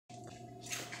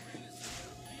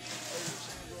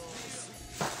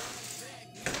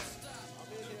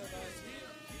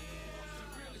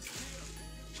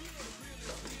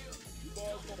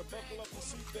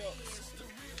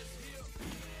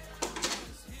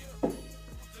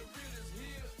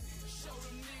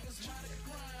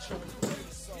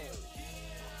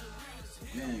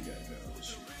ain't got all this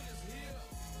shit.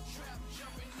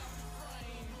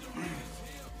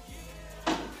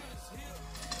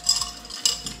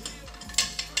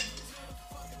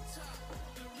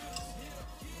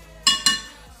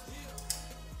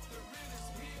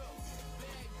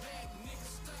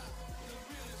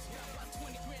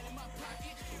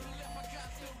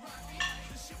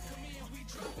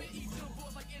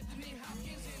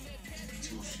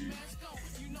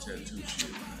 Tattoo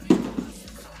shit, man.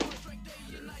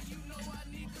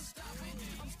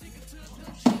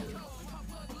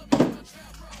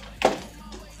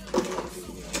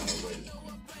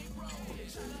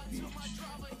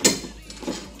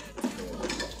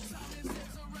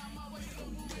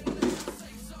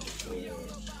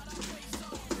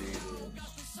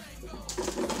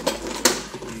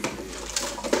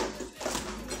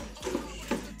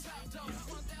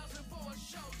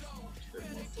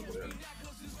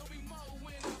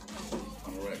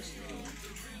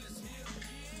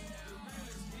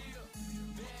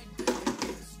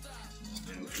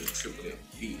 Triple that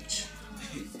beach.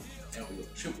 And we go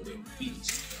triple that beach.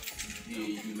 Yeah,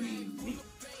 you mean me.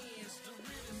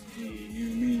 Yeah, you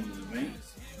mean me, man.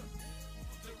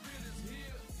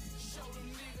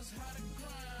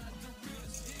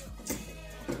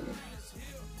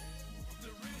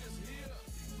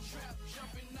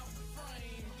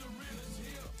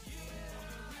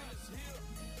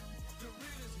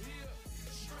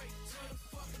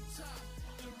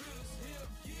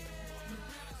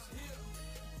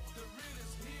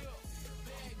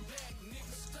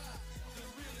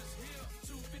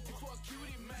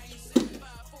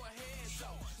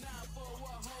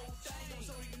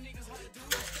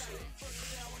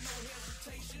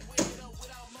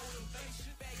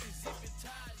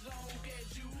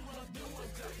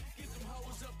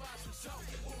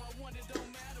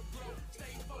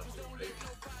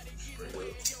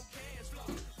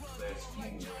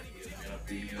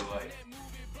 Be here like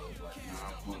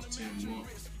 9 months, 10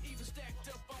 months.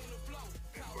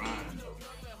 Grind though.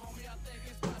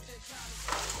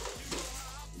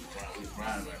 We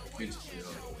grind like a bitch, you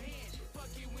know.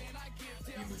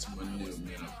 Give it to my nigga,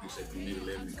 man. I appreciate the nigga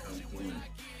letting me come clean.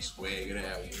 Swag it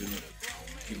out with him.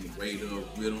 Keep me weight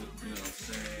up with him. You know what I'm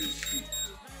saying? Shit.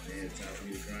 Man, it's time for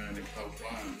me to grind and pop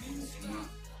wine. Come on.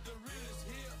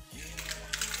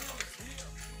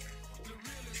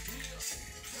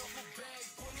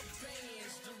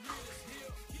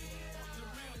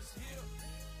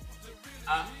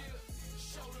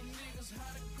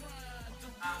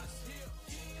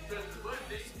 Press the button,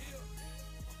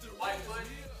 the white button.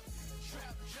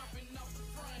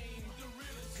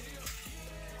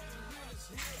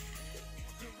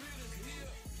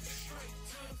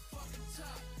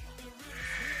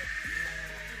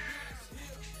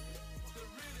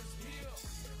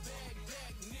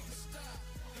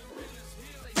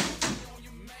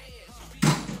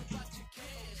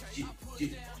 Yeah.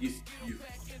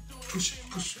 Push.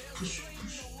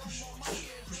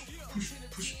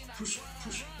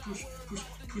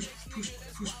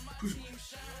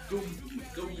 Go with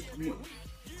the money.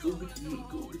 Go with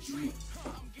the money.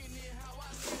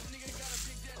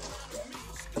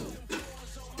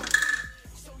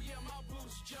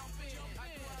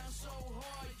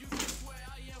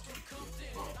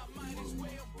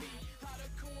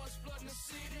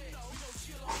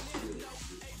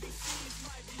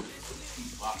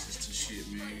 Boxes to shit,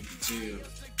 man. You can tell.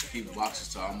 Keep boxes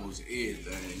to almost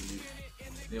everything.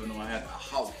 Never know I had to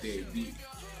hawk that beat.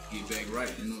 Get back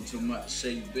right, you know what I'm talking about?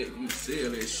 Shake back, you can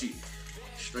sell that shit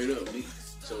straight up, nigga.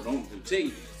 So don't tell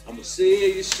you, I'ma sell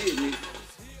your shit, nigga.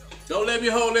 Don't let me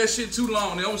hold that shit too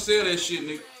long, nigga. I'ma sell that shit,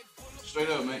 nigga. Straight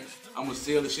up, man. I'ma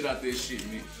sell the shit out that shit,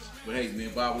 nigga. But hey,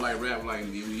 man, Bob like rap like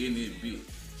me. We in this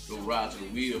bitch. Go ride to the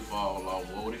wheel fall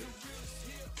off, won't it?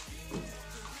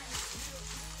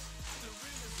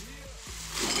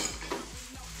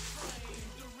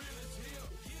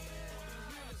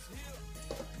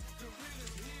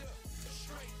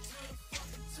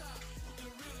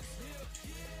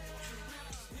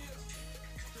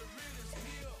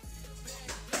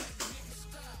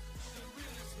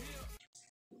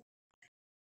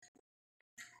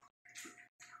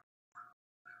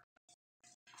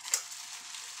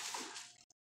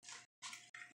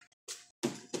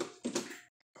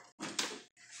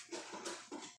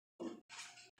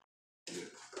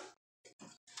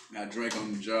 Got Drake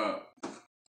on the job.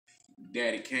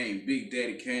 Daddy Kane, Big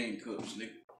Daddy Kane cups, nigga.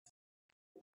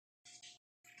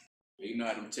 You know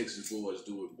how them Texas boys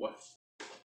do it, boy.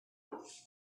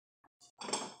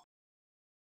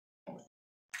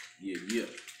 Yeah. You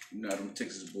know how them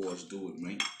Texas boys do it,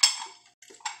 man.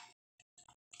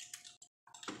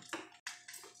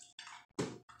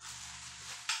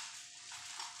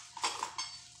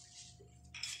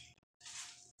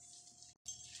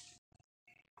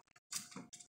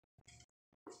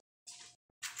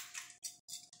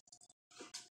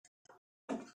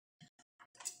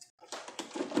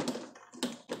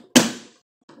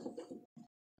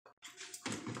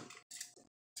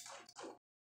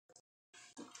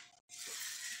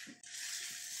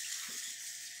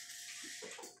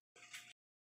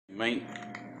 Man,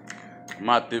 I'm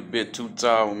out there bit too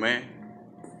tall, man.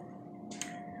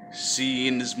 See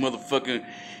in this motherfucking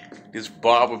this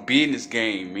barber business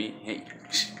game, man. Hey,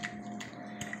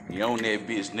 you on that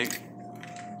bitch, nigga.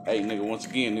 Hey, nigga, once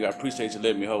again, nigga, I appreciate you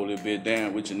letting me hold this bitch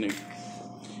down with you, nigga.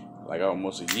 Like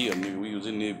almost a year, nigga, we was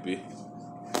in this bitch.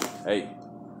 Hey,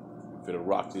 finna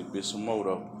rock this bitch some more,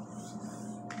 though.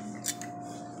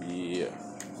 Yeah.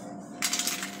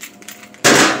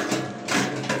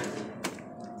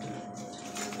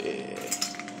 Yeah.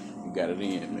 You got it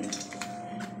in, man.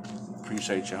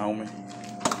 Appreciate you, homie.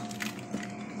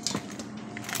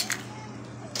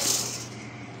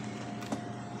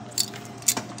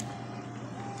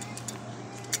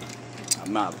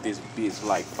 I'm out this bitch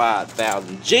like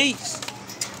 5,000 G's.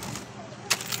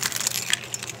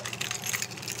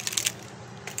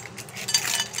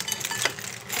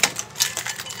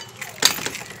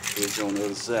 It's on the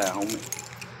other side, homie.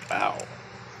 Bow.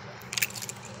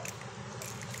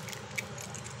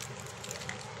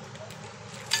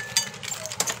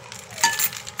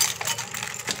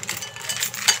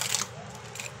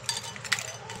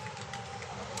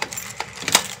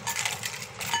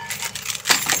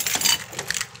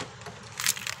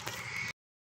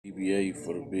 EBA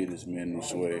for the businessman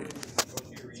this way.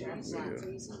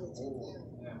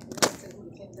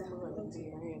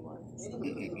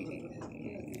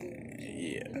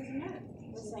 Yeah.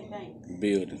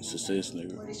 Building success,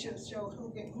 nigga.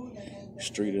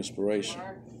 Street inspiration.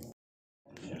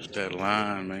 It's that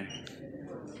line, man.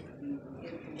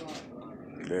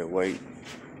 That weight.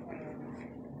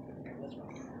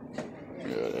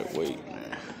 Yeah, that weight,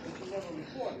 man.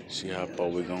 See how far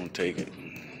we gonna take it.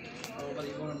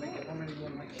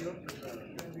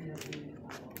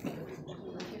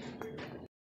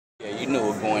 Yeah, you know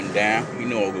what's going down. You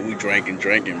know what we drinking,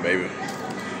 baby.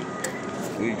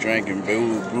 We drinking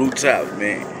blue tops,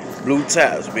 man. Blue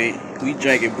tops, man. We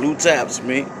drinking blue tops,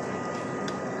 man.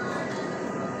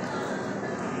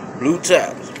 Blue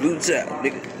tops,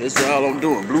 nigga. That's all I'm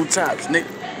doing. Blue tops, nigga.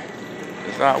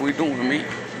 That's all we doing, man.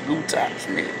 Blue tops,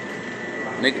 nigga.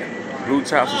 Nigga. Blue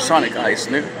tops with Sonic Ice,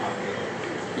 nigga.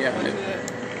 Yeah, nigga.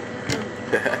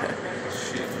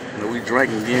 We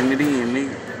drinking, getting it in,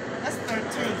 nigga. That's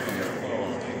 13.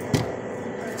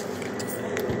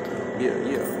 Yeah.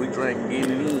 We drinking,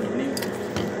 getting it in, nigga.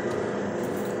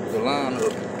 The line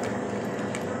up.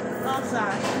 I'm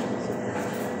sorry.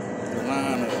 The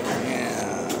line up,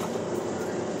 yeah.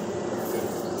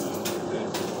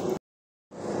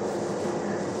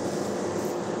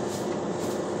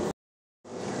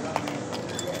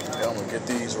 Yeah, I'm gonna get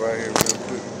these right here real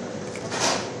quick.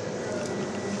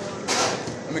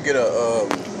 Let me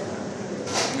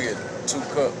get 2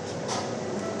 cups.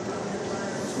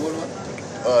 What?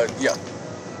 Yeah.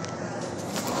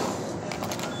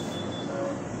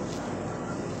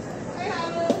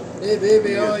 Hey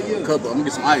baby, how are you? Cup. I'm gonna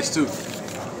get some ice too.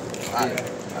 All right.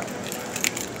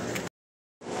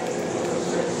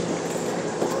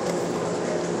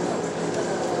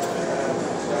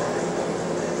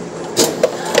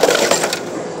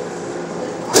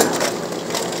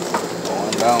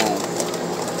 Going down.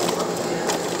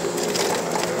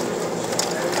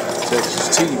 Texas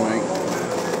tea, man.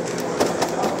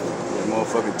 That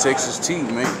motherfucking Texas tea,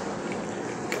 man.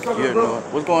 Yeah, no.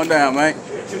 What's going down, man?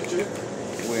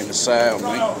 We're in the South,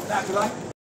 man. Oh,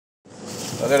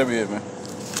 that'll be it, man.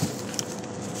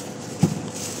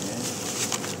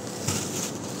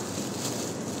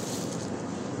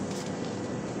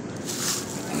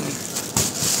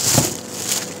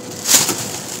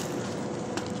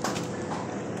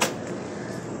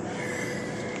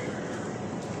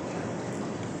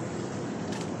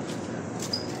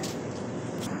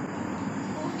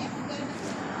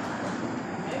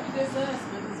 Maybe this us,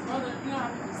 but his brother, you know how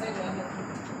people say that.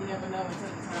 You never know until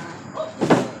it's time.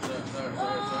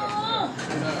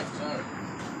 Sorry.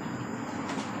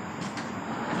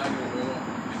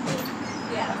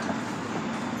 Yeah.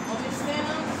 Want me to stand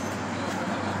up?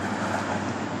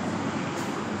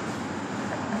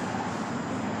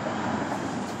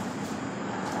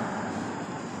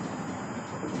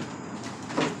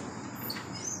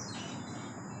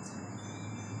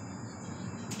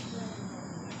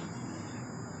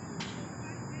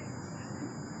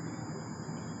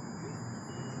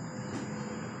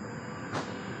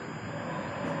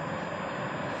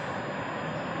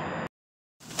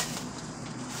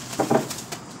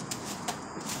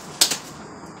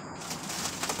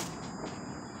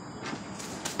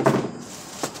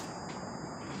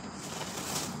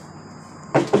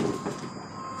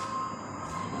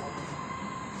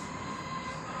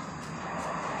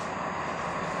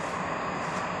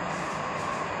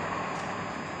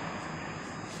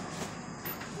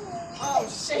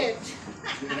 shit.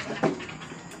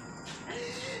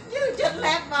 You just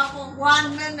left her for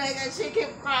 1 minute and she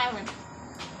kept crying.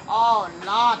 Oh,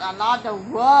 Lord, a lot of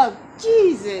work.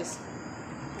 Jesus.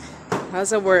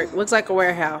 How's it work? Looks like a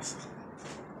warehouse.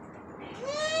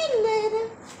 Hey,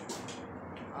 lady.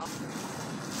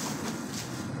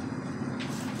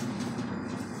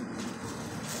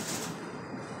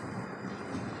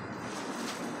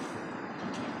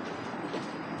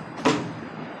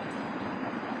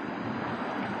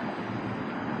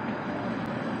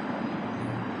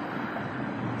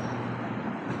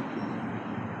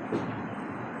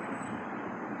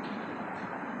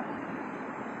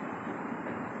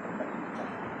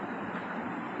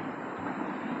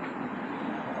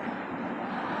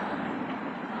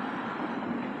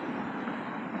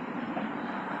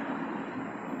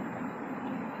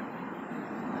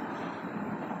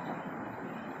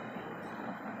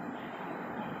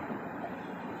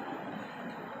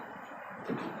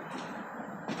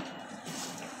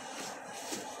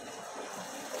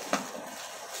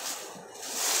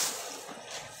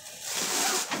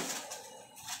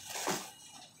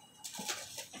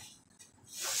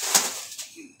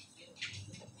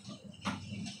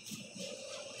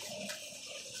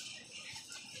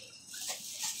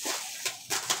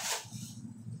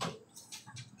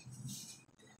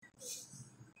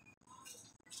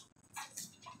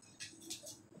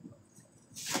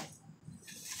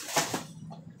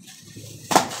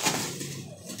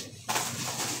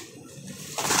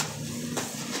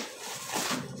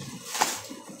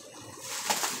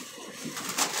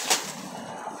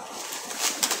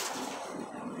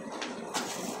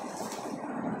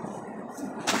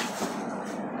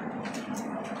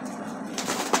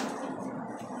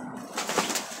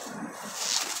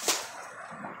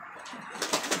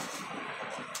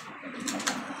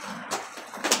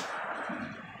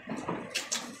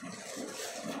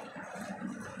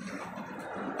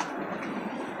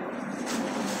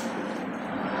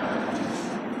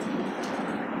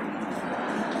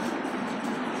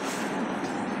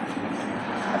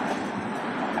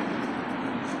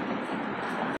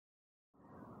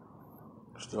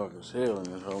 It's dark as hell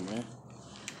in this hole, man.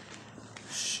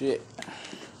 Shit.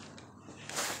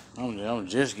 I'm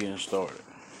just getting started.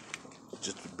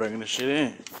 Just bringing the shit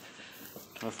in.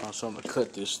 Trying to find something to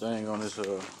cut this thing on this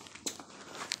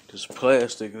this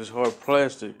plastic, this hard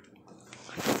plastic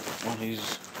on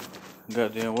these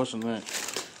goddamn what's the name?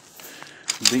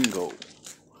 Bingo.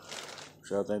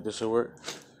 So I think this will work?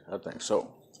 I think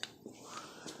so.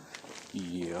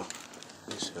 Yeah.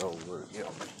 This hell work, yeah,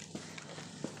 man.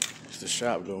 It's the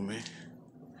shop though, man.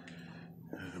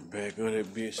 The back of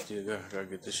that bitch still gotta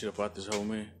get this shit up out this hole,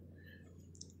 man.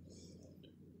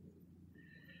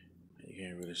 You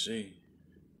can't really see.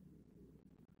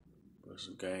 But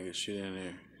some gang of shit in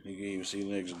there. You can even see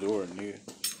next door, nigga.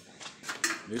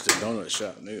 This the donut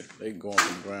shop, nigga. They going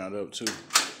from the ground up too.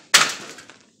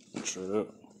 Straight up.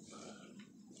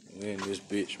 We in this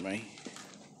bitch, man.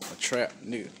 A trap,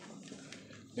 nigga.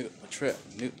 Nigga, my trap,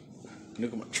 nigga.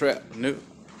 Nigga, my trap, nigga.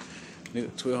 Nigga,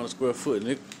 1,200 square foot,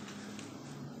 nigga.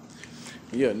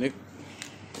 Yeah, nigga.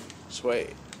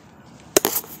 Swag.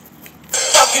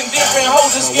 Fucking different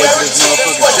hoes is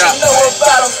guaranteed. What you know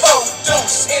about them folk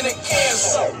deuce in a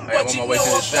Kansas. Hey, I'm on my way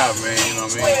to the shop, man. You know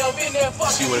what I mean?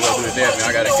 See what it's gonna do with that, man.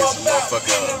 I gotta get some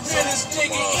motherfucking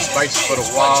spices for the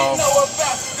wall.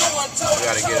 I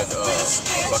gotta get a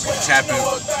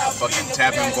fucking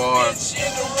tapping bar. You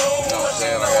know what I'm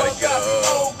saying? I gotta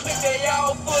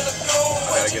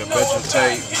get a measuring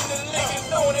tape.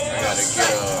 I gotta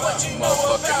get a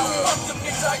motherfucking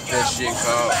that shit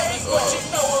called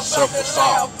circle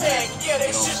salt. You know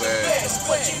what I'm saying?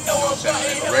 You know what I'm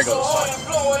saying? A regular salt.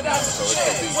 So it's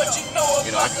gonna be,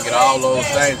 you know, I can get all those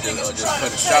things and just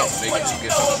cut it short. Nigga, just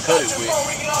get something to cut it with.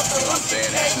 You know what I'm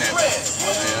saying? And snap it.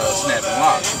 And snap and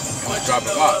lock. And drop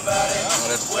and lock. You know,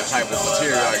 that's the type of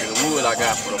material I get. The wood I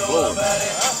got for the floor.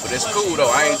 But it's cool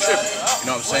though. I ain't tripping. You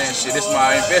know what I'm saying? Shit, this is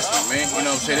my investment, man. You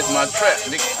know what I'm saying? This is my trap,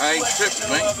 nigga. I ain't tripping,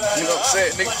 man. You know what I'm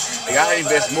saying, nigga? I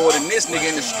invest more than this nigga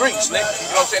in the streets, nigga.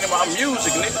 You know what I'm saying? In my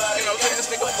music, nigga. You know what I'm saying? This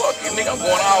nigga, fuck you, nigga. I'm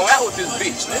going all out with this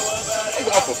bitch, nigga. I'm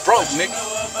going for broke, nigga.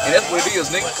 And that's what it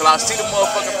is, nigga. Cause I see the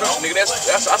motherfucking future, nigga.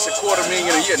 That's I said $250,000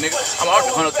 a year, nigga. I'm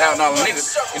already $100,000 nigga.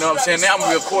 You know what I'm saying? Now I'm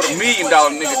gonna be a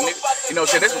 $250,000 nigga, nigga. You know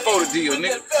what I'm saying? That's before the deal,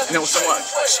 nigga. You know, someone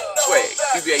swag,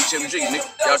 BBHMG, nigga.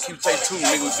 Y'all keep taking two,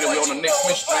 nigga. We on the next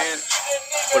mission, man.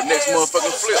 For the next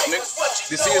motherfucking flip, nigga.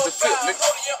 This is the flip, nigga.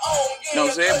 You know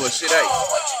what I'm saying? But shit, hey.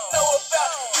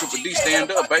 Triple D,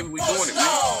 stand up, baby. We doing it, man.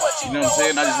 You know what I'm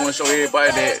saying? I just want to show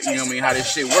everybody that, you know what I mean, how this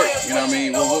shit works. You know what I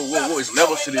mean? What is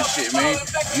levels to this shit, man?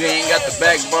 You ain't got the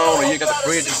backbone or you ain't got the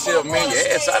bridge yourself, man. Your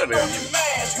ass out of there, you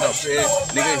know what I'm saying?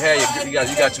 Nigga, you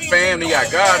got your family, you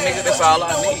got God, nigga. That's all I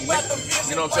need, nigga.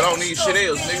 You know what I'm saying? I don't need shit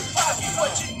else, nigga.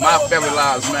 My family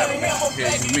lives matter, nigga. Okay,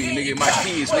 me, nigga, my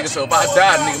kids, nigga. So if I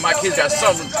die, nigga, my kids got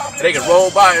something that they can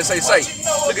roll by and say,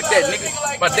 look at that, nigga.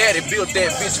 My daddy built that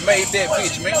bitch, made that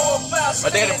bitch, man. My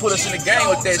daddy put us in the game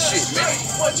with that shit, man.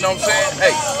 You know what I'm saying?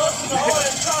 Hey.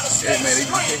 Yeah, man,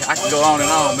 I can go on and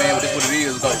on, man, but this what it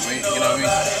is, though, man. You know what I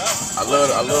mean? I love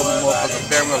my motherfucking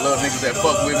family. I love niggas that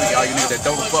fuck with me. All you niggas that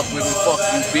don't fuck with me, fuck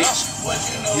you, bitch.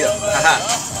 Yeah, haha.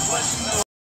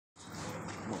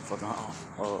 Motherfucking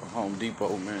Home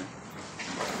Depot, man.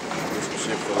 Get some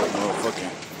shit for like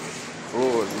motherfucking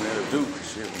floors, man. The Duke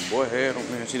shit. When boy had them,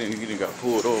 man, he didn't got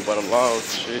pulled over by the laws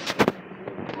and shit.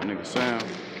 My nigga Sam.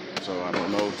 So I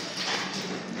don't know.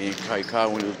 He ain't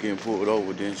caught when he was getting pulled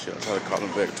over. Then shit, I tried to call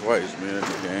him back twice, man. That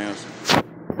nigga answered.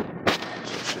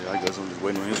 So shit, I guess I'm just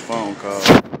waiting on his phone call.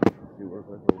 He worked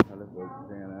like how that fuck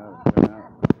pan out. I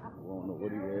don't know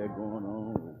what he had going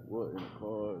on, what in the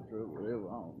car, truck, whatever.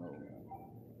 I don't know, man.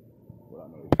 But I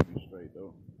know he should be straight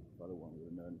though. Probably won't do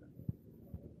nothing.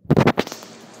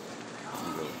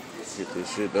 Get this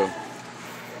shit though.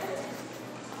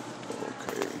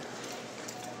 Okay.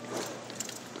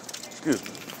 Excuse me.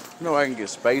 You know I can get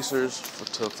spacers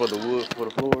for the wood, for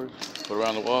the floors, for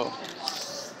around the wall.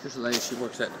 This lady, she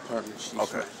works at the department. She's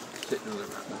okay. Sitting on the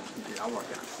I work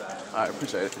outside. All right,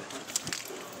 appreciate it.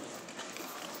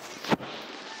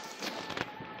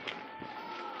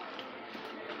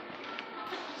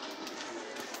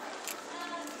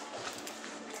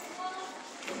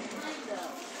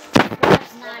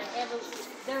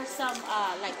 There's some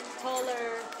like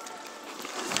taller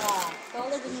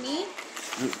than me.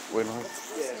 Wait on her?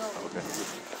 Yeah. Okay.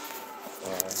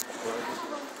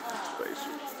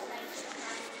 Spacer.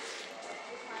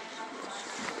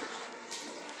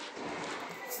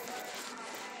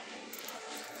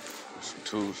 Some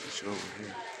tools and shit over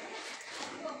here.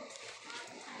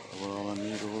 What all I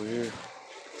need over here?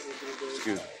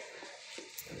 Excuse me.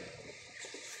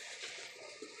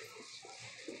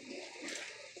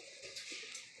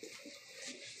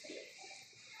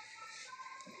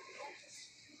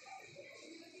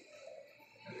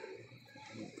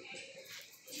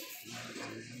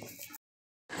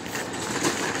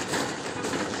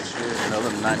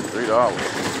 Another $93.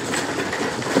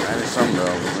 $90-something,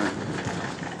 man.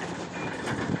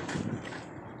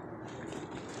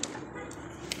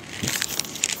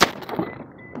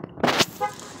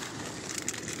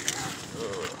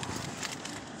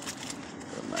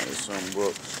 $90-something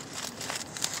bucks.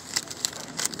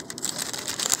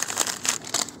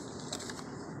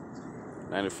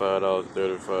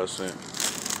 $95.35.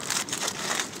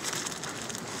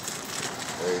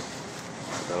 Hey,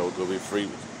 that was gonna be free.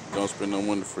 Don't spend no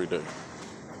money free day.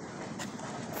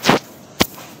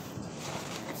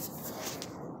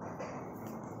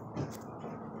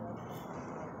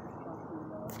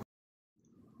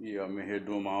 Yeah, I'm in here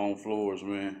doing my own floors,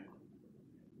 man.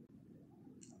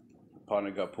 My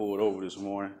partner got pulled over this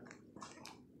morning.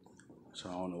 So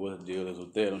I don't know what the deal is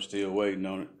with that. I'm still waiting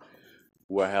on it.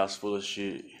 Warehouse full of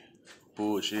shit.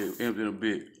 Bullshit. Empty in a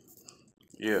bit.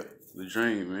 Yeah, the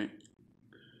dream, man.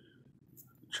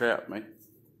 Trap, man.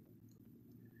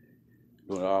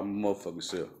 Doing all my motherfucking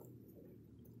self.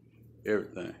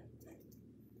 Everything.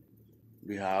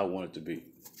 Be how I want it to be.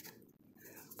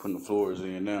 Putting the floors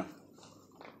in now.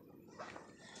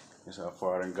 That's how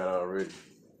far I done got already.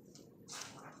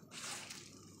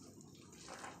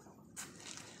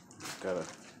 Gotta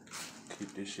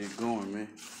keep this shit going, man.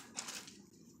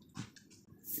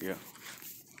 Yeah.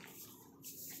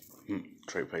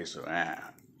 TrePeso.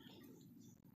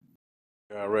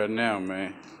 Got right now,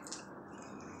 man.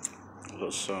 A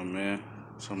little something, man.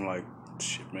 Something like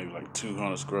shit, maybe like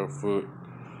 200 square foot.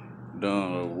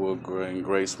 Done a wood grain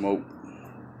gray smoke.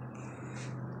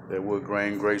 That wood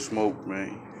grain gray smoke,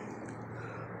 man.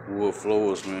 Wood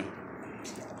floors, man.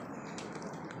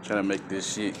 Trying to make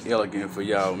this shit elegant for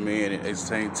y'all, man, and at the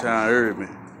same time urban.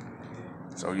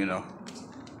 So, you know,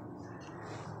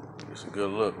 it's a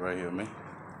good look right here, man.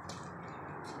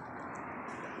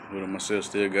 What myself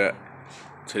still got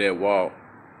to that wall.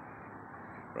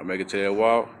 When I make it to that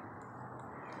wall,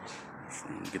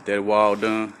 get that wall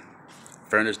done,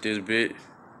 furnish this bit,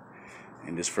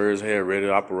 and this first hair ready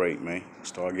to operate, man.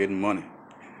 Start getting money.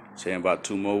 Say in about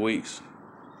 2 more weeks.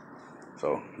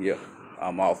 So, yeah.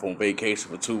 I'm off on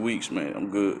vacation for 2 weeks, man. I'm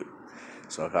good.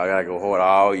 So I gotta go hard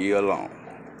all year long.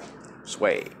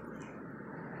 Swag.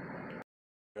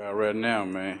 Right now,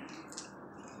 man.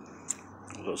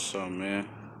 A little something, man.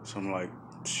 Something like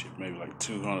shit, maybe like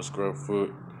 200 square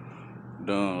foot.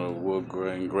 Done wood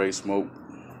grain gray smoke.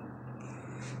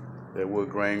 That wood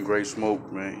grain gray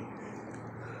smoke, man.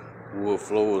 Wood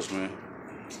floors, man.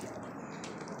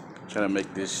 Trying to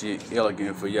make this shit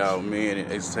elegant for y'all, man,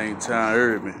 and at the same time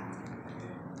urban.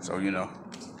 So you know,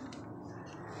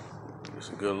 it's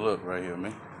a good look right here,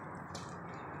 man.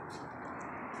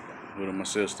 Look at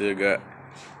myself still got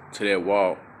to that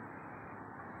wall.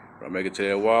 When I make it to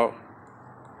that wall,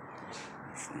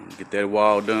 get that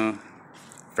wall done,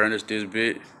 furnish this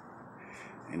bit,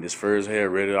 and this first hair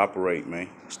ready to operate, man.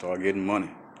 Start getting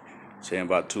money. Saying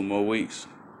about 2 more weeks.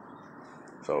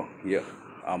 So yeah,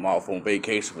 I'm off on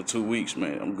vacation for 2 weeks,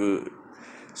 man. I'm good.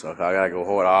 So I gotta go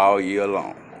hard all year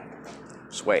long.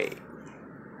 Swag.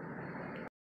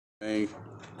 Man,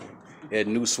 that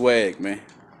new swag, man.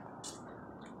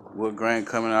 Wood grain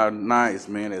coming out nice,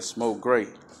 man. That smoke gray.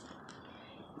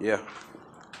 Yeah.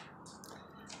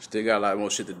 Still got a lot more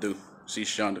shit to do. See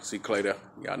Shonda, see Clay there.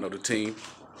 Y'all know the team.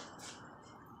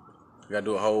 We gotta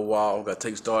do a whole wall. Gotta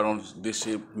take start on this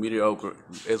shit mediocre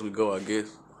as we go, I guess.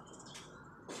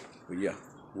 But yeah,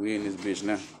 we in this bitch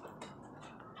now.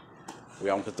 We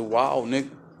almost at the wall, nigga.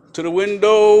 To the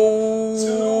window.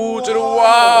 To the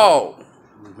wall.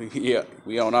 Yeah,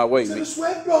 we on our way,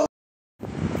 nigga.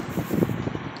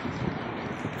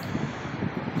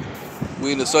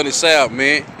 We in the sunny south,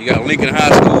 man. You got Lincoln High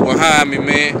School behind me,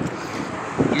 man.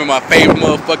 I'm in my favorite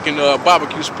motherfucking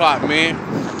barbecue spot, man.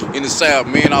 In the south,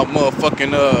 man. Our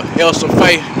motherfucking El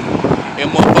Safay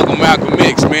and motherfucking Malcolm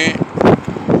X, man.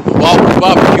 Walker's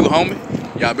barbecue, homie.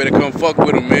 Y'all better come fuck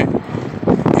with him, man.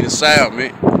 In the south,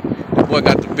 man. The boy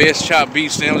got the best chopped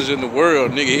beef sandwiches in the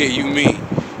world, nigga. Here, you mean.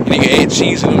 Nigga add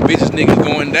cheese in them bitches, niggas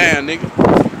going down,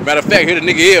 nigga. Matter of fact, here the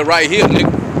nigga is right here,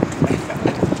 nigga.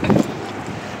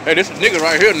 Hey, this nigga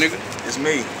right here, nigga. It's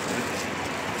me.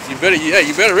 You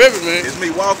better rip it, man. It's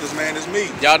me, Walkers, man. It's me.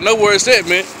 Y'all know where it's at,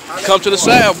 man. Come to the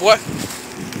south, boy.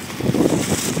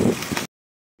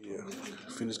 Yeah,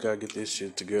 Phoenix gotta get this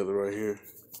shit together right here.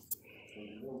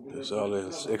 That's all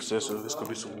that's excessive. There's gonna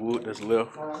be some wood that's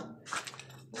left.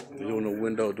 You on the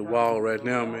window, the wall right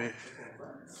now, man.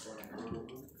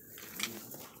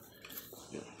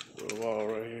 Yeah, the wall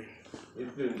right here.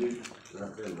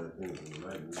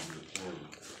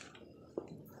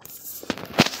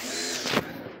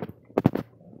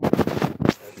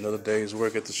 Another day's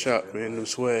work at the shop, man. New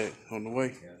swag on the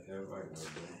way.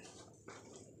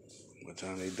 By the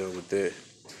time they done with that,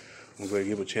 I'm going to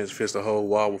give a chance to finish the whole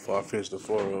wall before I finish the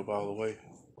floor up all the way.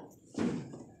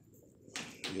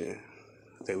 Yeah,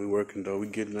 I think we working though. We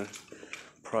getting the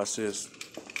process.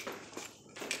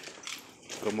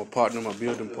 Got my partner, my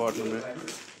building partner, man.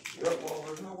 Well,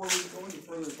 there's no way we can go any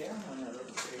further down on that other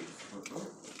page.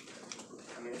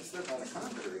 I mean, it's sitting on the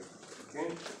concrete. Okay.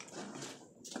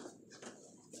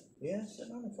 Yeah, it's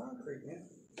sitting on the concrete, man.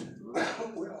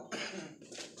 Oh, well.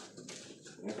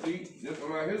 And see, this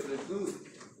one right here is good.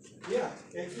 Yeah,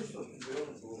 it's just a little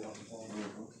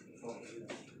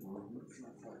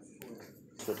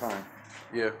the time.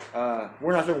 Yeah.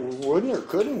 We're not saying we wouldn't or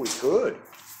couldn't, we could.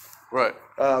 Right.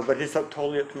 But it's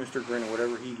totally up to Mr. Green,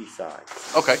 whatever he decides.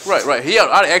 Okay, right.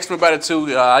 I asked him about it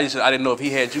too. I didn't know if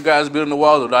he had you guys building the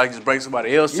walls or did I just bring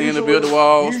somebody else in to build the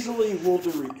walls. Usually we'll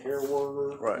do repair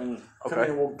work. Right. And come in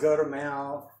and we'll gut them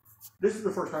out. This is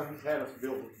the first time he's had us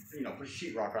build, put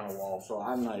sheetrock on the wall, so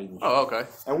I'm not even sure. Oh, okay.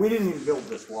 And we didn't even build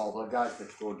this wall. The guys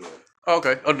next door did.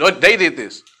 Okay. Oh, they did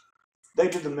this. They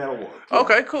did the metal work. Yeah.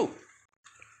 Okay, cool.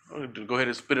 Go ahead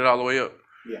and spit it all the way up.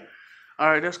 Yeah. All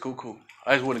right, that's cool.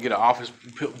 I just want to get an office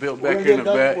built back We're here in the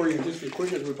gonna back. get it done for you just as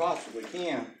quick as we possibly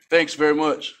can. Thanks very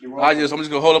much. You're welcome. I'm just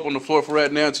gonna hold up on the floor for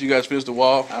right now until you guys finish the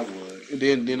wall. I would.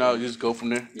 And then I'll just go from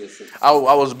there. Yes, sir. I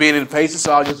was being impatient,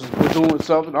 so I just was doing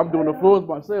something. I'm doing the floors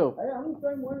myself.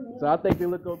 So I think they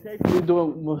look okay for me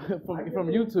doing from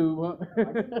YouTube, huh?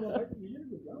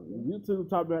 YouTube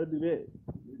taught me how to do that.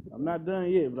 I'm not done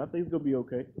yet, but I think it's gonna be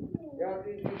okay.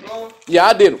 Yeah,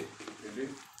 I did them.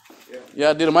 Yeah,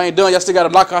 I did them. I ain't done. I still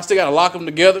gotta lock them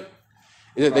together.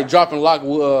 They drop and lock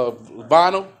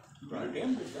vinyl.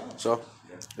 So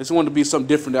this wanted to be something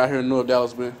different out here in North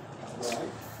Dallas, man.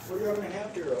 What are you gonna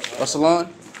have here? A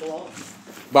salon?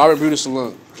 Barber and Beauty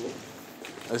Salon.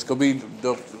 It's gonna be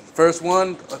the first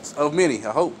one of many,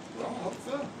 I hope.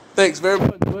 Thanks very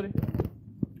much, buddy.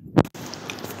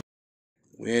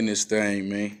 We're in this thing,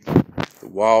 man. The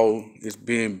wall is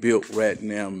being built right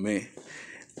now, man.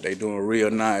 They doing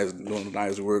doing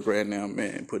nice work right now,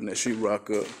 man. Putting that sheetrock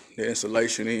up, the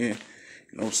insulation in. You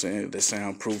know what I'm saying? That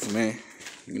soundproof, man.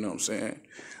 You know what I'm saying?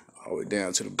 All the way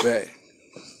down to the back.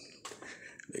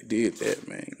 They did that,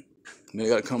 man. They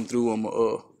gotta come through on my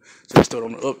so they start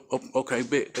on the up, okay,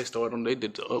 bet. They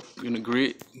did the up in the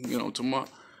grid, you know, to my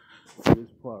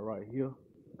this part right here.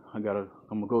 I'm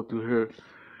gonna go through here.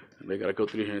 They gotta go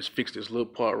through here and fix this little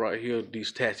part right here.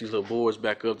 Attach these little boards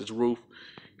back up this roof.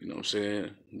 You know what I'm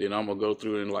saying? Then I'm gonna go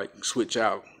through and like switch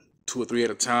out 2 or 3 at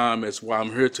a time. That's why I'm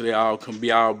here today. I'll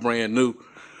be all brand new.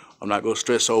 I'm not gonna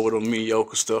stress over the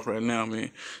mediocre stuff right now, man.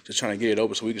 Just trying to get it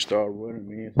over so we can start running,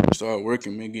 man. Start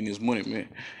working, man. Getting this money, man.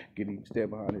 Getting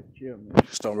step behind this chair, man.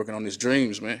 Start working on these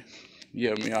dreams, man.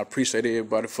 Yeah, man. I appreciate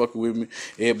everybody fucking with me.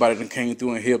 Everybody that came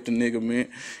through and helped the nigga, man.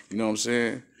 You know what I'm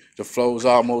saying? The flow's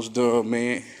almost done,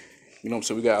 man. You know what I'm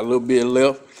saying? We got a little bit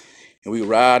left, and we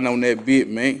riding on that bit,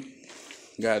 man.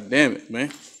 God damn it,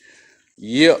 man.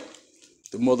 Yep.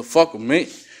 The motherfucker, man.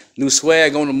 New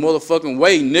swag on the motherfucking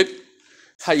way, nigga.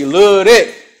 How you love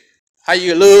that? How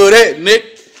you love that,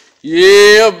 Nick?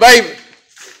 Yeah, baby.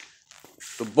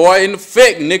 The boy in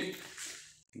effect, nigga.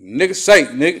 Nigga say,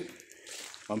 nigga.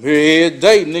 I'm here every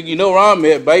day, nigga. You know where I'm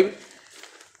at, baby.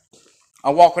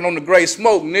 I'm walking on the gray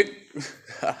smoke, nigga.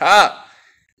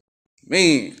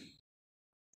 Man,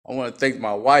 I want to thank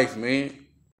my wife, man.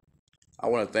 I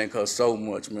want to thank her so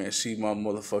much, man. She's my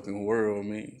motherfucking world,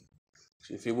 man.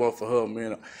 If it weren't for her,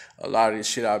 man, a lot of this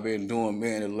shit I've been doing,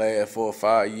 man, the last 4 or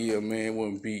 5 years, man,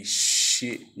 wouldn't be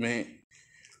shit, man.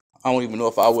 I don't even know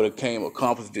if I would have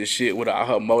accomplished this shit without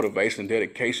her motivation,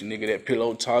 dedication, nigga, that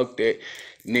pillow talk, that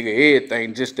nigga,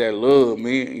 everything, just that love,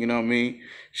 man, you know what I mean?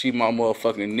 She my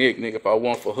motherfucking neck, nigga. If I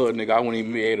weren't for her, nigga, I wouldn't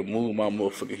even be able to move my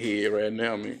motherfucking head right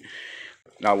now, man.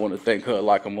 And I want to thank her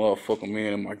like a motherfucker,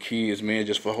 man, and my kids, man,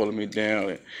 just for holding me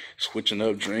down and switching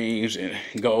up dreams and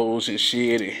goals and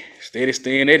shit and steady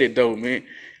staying at it, though, man.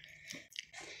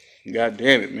 God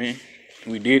damn it, man.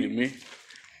 We did it, man.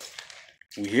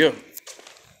 We here.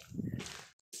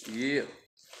 Yeah.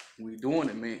 We doing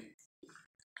it, man.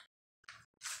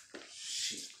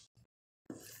 Shit.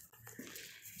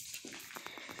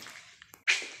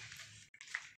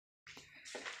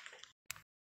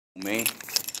 Man.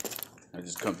 I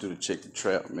just come through to check the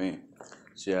trap, man.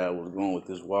 See how I was going with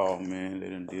this wall, man. They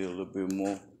done did a little bit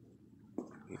more.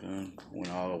 He done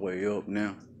went all the way up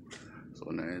now.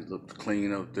 So now it looks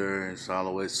clean up there. It's all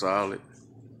the way solid.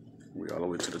 We all the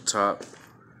way to the top.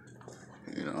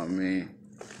 You know what I mean?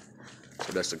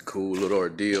 So that's a cool little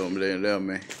ordeal,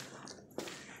 man.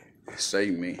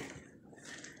 Save me.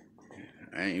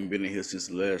 I ain't been in here since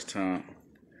the last time.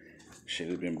 Shit,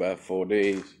 it's been about 4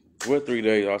 days. Well, 3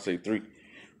 days, I'll say 3.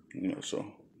 You know, so,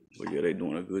 but yeah, they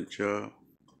doing a good job.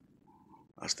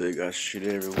 I still got shit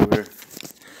everywhere.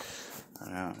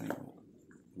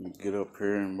 We get up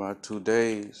here in about 2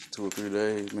 days, 2 or 3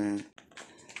 days, man.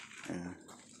 And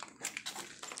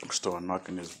start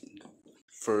knocking this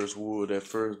first wood,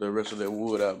 the rest of that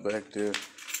wood out back there.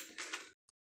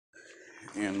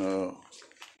 And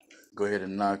go ahead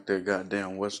and knock that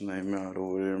goddamn what's the name out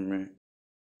over there, man.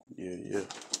 Yeah.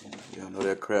 I know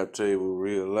that crap table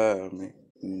real loud, man.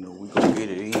 You know, we gonna get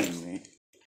it in, man.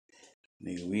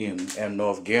 Nigga, we in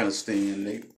North Afghanistan,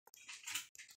 nigga.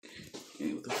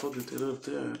 Hey, what the fuck is that up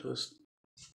there?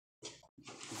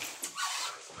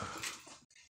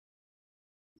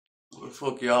 What the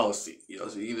fuck y'all see? Y'all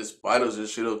see either spiders and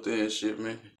shit up there and shit,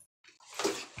 man.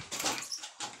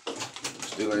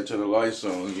 Still ain't turned the lights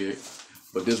on yet.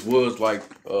 But this was like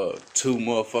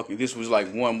this was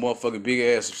like one motherfucking big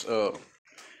ass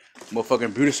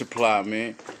motherfucking beauty supply,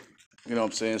 man. You know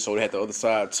what I'm saying? So they had the other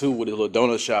side too, with this little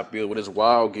donut shop built, with this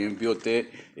wild getting built there.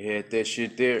 They had that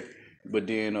shit there. But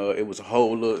then it was a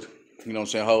whole little, you know what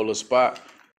I'm saying, whole little spot.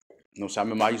 You know what I'm saying? I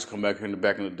remember I used to come back here in the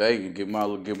back in the day and get my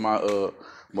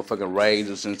motherfucking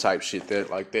razors and type shit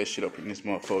like that shit up in this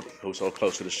motherfucker. It was so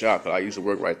close to the shop. Cause I used to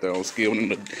work right there on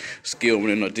Skillman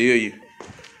in Adelia.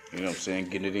 You know what I'm saying?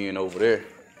 Getting it in over there.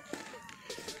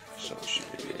 So shit,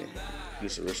 yeah.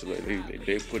 This the rest of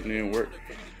they putting in work.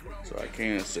 So I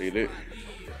can say that.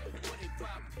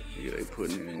 Yeah, they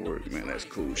putting in work, man. That's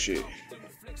cool shit.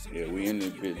 Yeah, we in this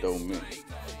bit though, man.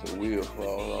 The wheel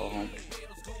fall off, huh?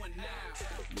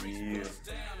 Yeah,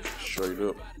 straight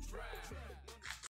up.